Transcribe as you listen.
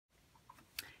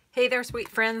Hey there, sweet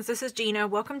friends. This is Gina.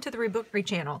 Welcome to the ReBooked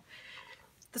channel.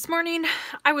 This morning,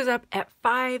 I was up at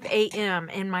 5 a.m.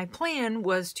 and my plan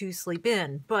was to sleep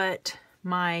in, but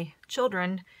my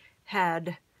children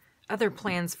had other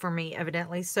plans for me,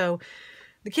 evidently. So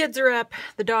the kids are up,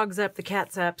 the dog's up, the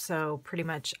cat's up, so pretty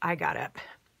much I got up.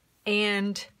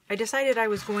 And I decided I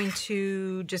was going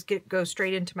to just go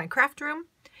straight into my craft room.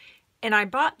 And I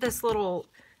bought this little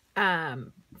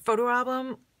photo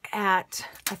album at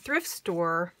a thrift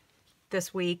store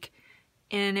this week,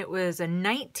 and it was a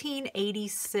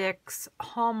 1986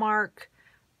 Hallmark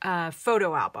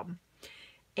photo album,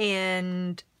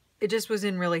 and it just was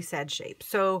in really sad shape.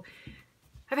 So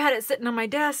I've had it sitting on my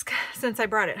desk since I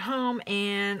brought it home,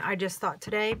 and I just thought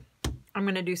today I'm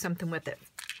going to do something with it.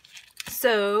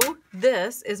 So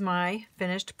this is my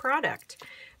finished product.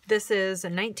 This is a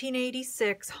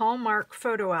 1986 Hallmark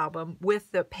photo album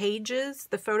with the pages,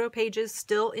 the photo pages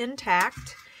still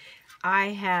intact. I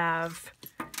have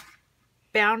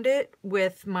bound it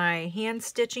with my hand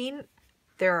stitching.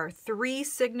 There are 3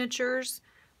 signatures.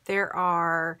 There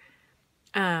are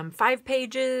 5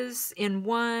 pages in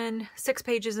one, 6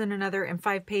 pages in another, and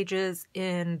 5 pages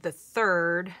in the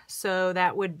third. So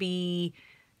that would be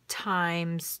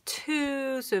times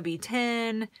 2, so it'd be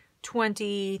 10,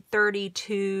 20,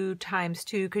 32 times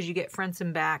 2, because you get fronts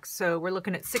and backs. So we're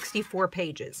looking at 64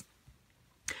 pages.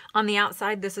 On the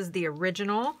outside, this is the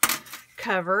original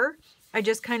cover. I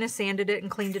just kind of sanded it and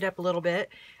cleaned it up a little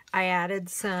bit. I added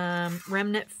some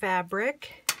remnant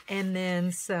fabric and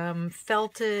then some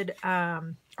felted,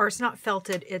 or it's not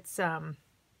felted, it's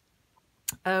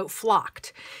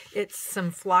flocked. It's some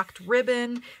flocked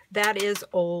ribbon that is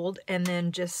old, and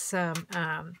then just some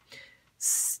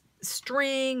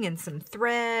string and some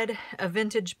thread, a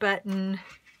vintage button.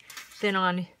 Then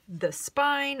on the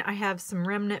spine, I have some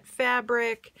remnant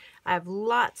fabric. I have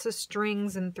lots of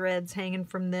strings and threads hanging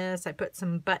from this. I put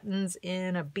some buttons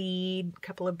in, a bead, a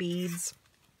couple of beads.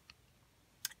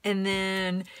 And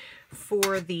then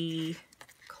for the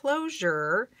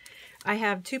closure, I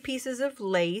have 2 pieces of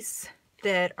lace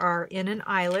that are in an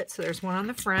eyelet. So there's one on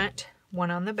the front, one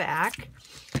on the back.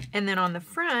 And then on the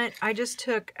front, I just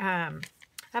took, I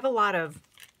have a lot of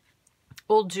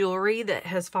old jewelry that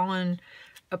has fallen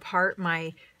apart.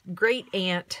 My great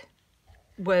aunt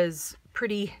was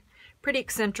pretty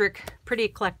eccentric, pretty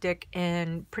eclectic,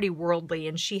 and pretty worldly,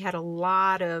 and she had a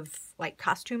lot of like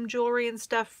costume jewelry and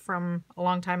stuff from a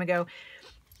long time ago.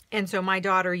 And so my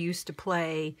daughter used to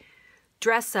play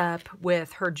dress up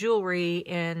with her jewelry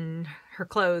and her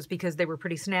clothes because they were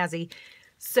pretty snazzy.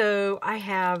 So I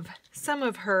have some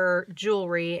of her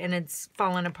jewelry and it's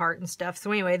fallen apart and stuff. So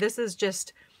anyway, this is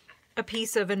just a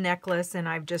piece of a necklace, and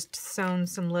I've just sewn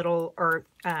some little, or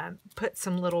put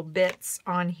some little bits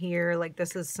on here. Like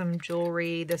this is some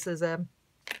jewelry. This is a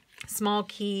small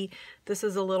key. This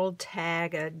is a little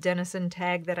tag, a Denison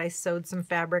tag that I sewed some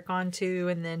fabric onto,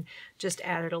 and then just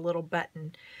added a little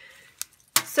button.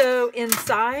 So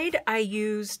inside I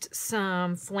used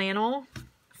some flannel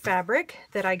fabric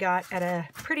that I got at a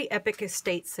pretty epic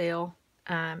estate sale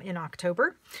in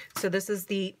October. So this is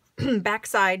the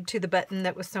backside to the button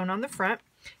that was sewn on the front.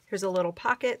 Here's a little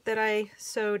pocket that I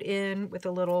sewed in with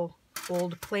a little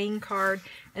old playing card,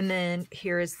 and then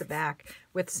here is the back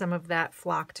with some of that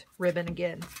flocked ribbon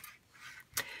again.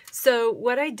 So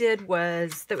what I did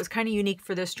was, that was kind of unique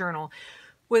for this journal,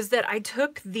 was that I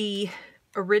took the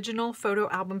original photo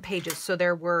album pages, so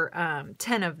there were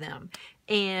 10 of them,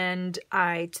 and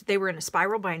they were in a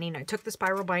spiral binding. I took the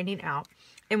spiral binding out,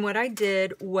 and what I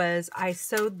did was I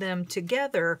sewed them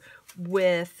together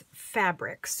with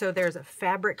fabric. So there's a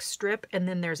fabric strip, and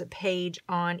then there's a page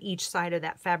on each side of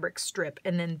that fabric strip,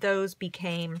 and then those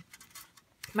became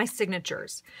my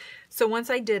signatures. So once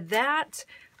I did that,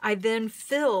 I then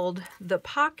filled the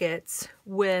pockets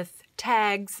with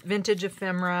tags, vintage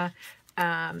ephemera,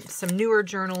 some newer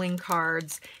journaling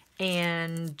cards,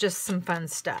 and just some fun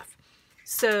stuff.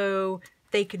 So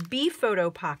they could be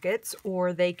photo pockets,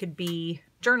 or they could be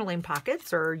journaling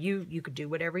pockets, or you could do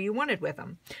whatever you wanted with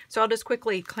them. So I'll just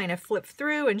quickly kind of flip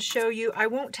through and show you. I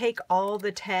won't take all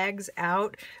the tags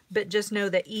out, but just know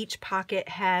that each pocket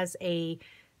has a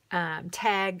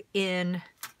tag in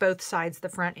both sides, the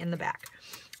front and the back.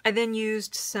 I then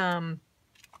used some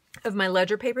of my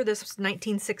ledger paper. This was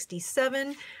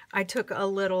 1967. I took a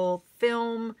little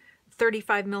film,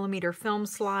 35mm film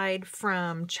slide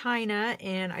from China,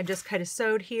 and I just kind of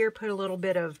sewed here, put a little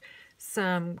bit of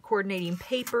some coordinating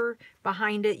paper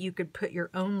behind it. You could put your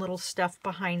own little stuff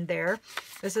behind there.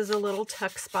 This is a little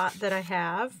tuck spot that I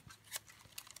have.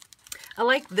 I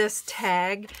like this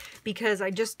tag because I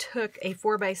just took a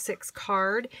 4x6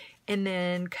 card and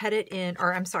then cut it in,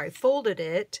 or I'm sorry, folded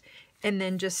it, and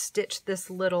then just stitched this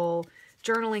little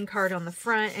journaling card on the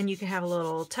front, and you can have a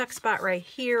little tuck spot right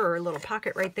here or a little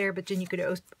pocket right there, but then you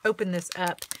could open this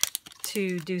up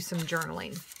to do some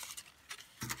journaling.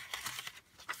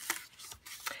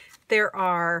 There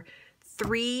are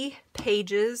 3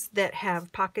 pages that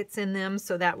have pockets in them,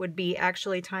 so that would be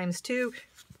actually times 2,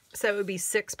 so it would be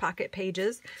 6 pocket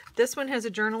pages. This one has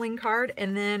a journaling card,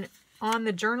 and then on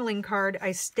the journaling card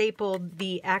I stapled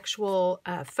the actual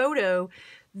photo,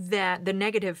 that the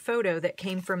negative photo that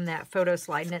came from that photo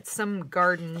slide, and it's some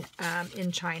garden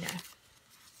in China.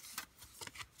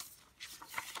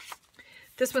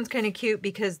 This one's kind of cute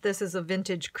because this is a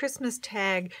vintage Christmas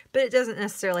tag, but it doesn't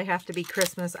necessarily have to be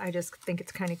Christmas. I just think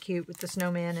it's kind of cute with the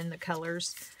snowman and the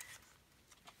colors.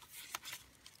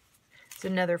 It's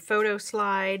another photo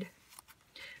slide.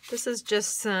 This is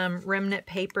just some remnant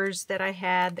papers that I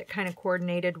had that kind of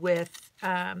coordinated with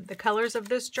the colors of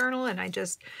this journal, and I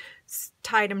just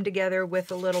tied them together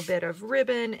with a little bit of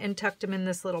ribbon and tucked them in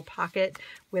this little pocket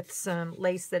with some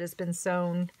lace that has been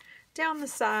sewn down the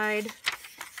side.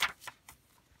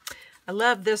 I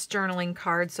love this journaling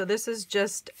card. So this is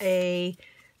just a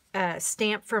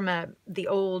stamp from the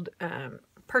old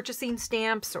purchasing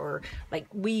stamps, or like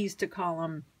we used to call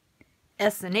them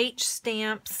S&H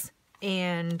stamps,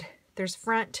 and there's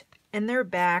front and they're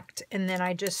backed, and then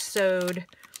I just sewed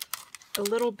a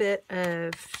little bit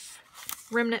of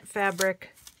remnant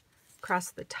fabric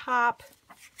across the top,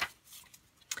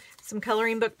 some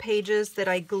coloring book pages that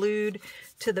I glued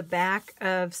to the back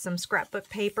of some scrapbook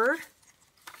paper,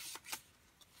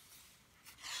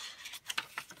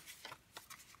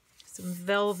 some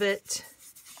velvet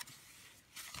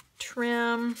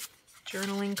trim,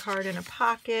 journaling card in a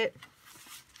pocket.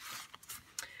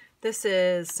 This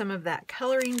is some of that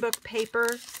coloring book paper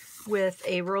with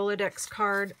a Rolodex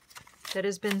card that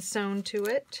has been sewn to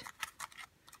it.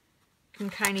 You can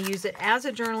kind of use it as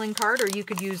a journaling card, or you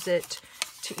could use it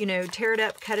to, you know, tear it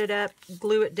up, cut it up,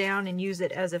 glue it down, and use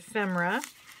it as ephemera.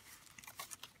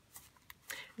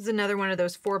 This is another one of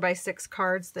those 4x6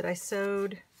 cards that I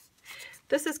sewed.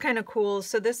 This is kind of cool.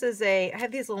 So this is I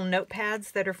have these little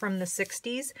notepads that are from the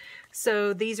 60s.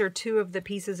 So these are 2 of the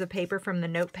pieces of paper from the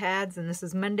notepads. And this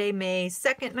is Monday, May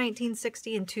 2nd,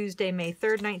 1960, and Tuesday, May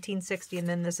 3rd, 1960. And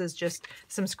then this is just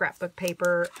some scrapbook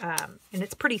paper. And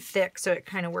it's pretty thick, so it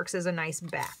kind of works as a nice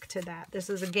back to that. This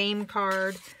is a game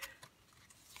card.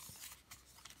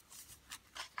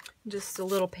 Just a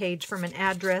little page from an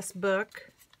address book.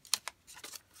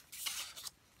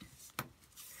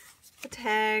 A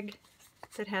tag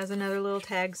that has another little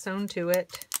tag sewn to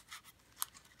it.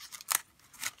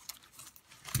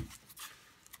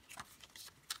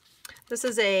 This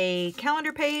is a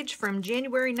calendar page from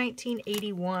January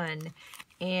 1981,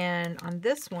 and on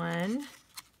this one,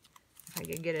 if I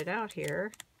could get it out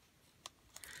here,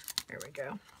 there we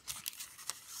go.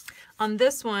 On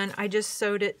this one, I just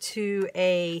sewed it to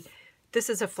this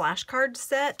is a flashcard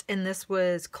set, and this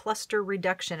was cluster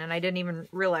reduction, and I didn't even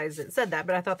realize it said that,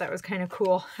 but I thought that was kind of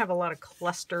cool. I have a lot of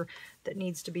cluster that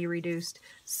needs to be reduced.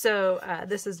 So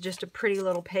this is just a pretty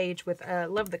little page with,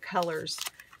 love the colors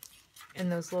and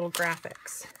those little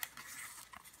graphics.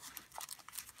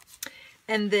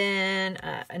 And then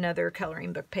another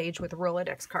coloring book page with a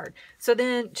Rolodex card. So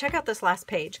then check out this last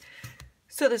page.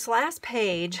 So this last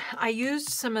page, I used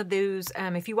some of those,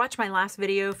 if you watch my last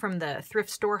video from the thrift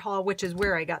store haul, which is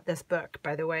where I got this book,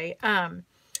 by the way, I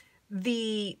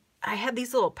had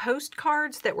these little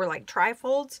postcards that were like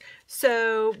trifolds.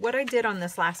 So what I did on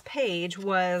this last page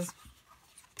was,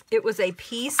 it was a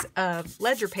piece of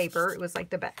ledger paper. It was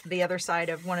like the other side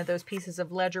of one of those pieces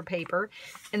of ledger paper.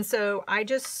 And so I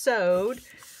just sewed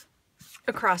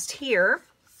across here.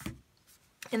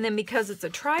 And then because it's a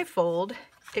trifold,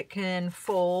 it can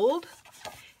fold,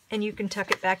 and you can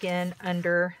tuck it back in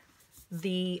under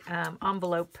the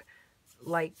envelope,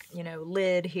 like, you know,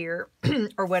 lid here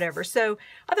or whatever. So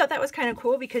I thought that was kind of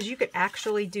cool because you could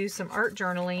actually do some art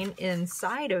journaling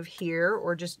inside of here,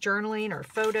 or just journaling or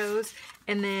photos,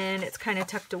 and then it's kind of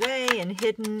tucked away and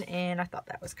hidden, and I thought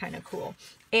that was kind of cool.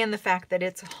 And the fact that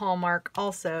it's Hallmark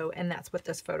also, and that's what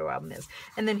this photo album is.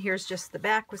 And then here's just the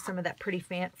back with some of that pretty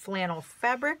flannel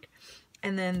fabric.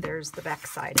 And then there's the back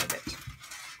side of it.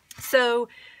 So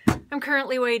I'm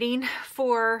currently waiting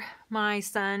for my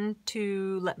son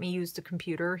to let me use the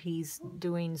computer. He's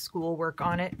doing schoolwork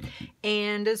on it.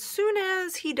 And as soon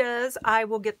as he does, I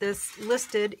will get this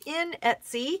listed in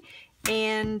Etsy.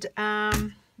 And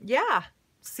yeah,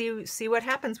 see what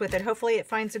happens with it. Hopefully it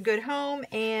finds a good home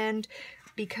and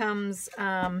becomes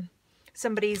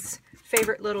somebody's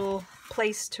favorite little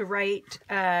place to write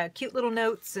cute little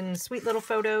notes and sweet little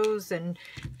photos and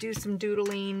do some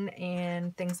doodling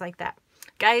and things like that.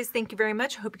 Guys, thank you very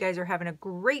much. I hope you guys are having a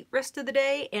great rest of the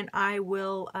day, and I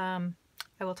will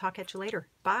talk at you later.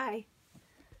 Bye.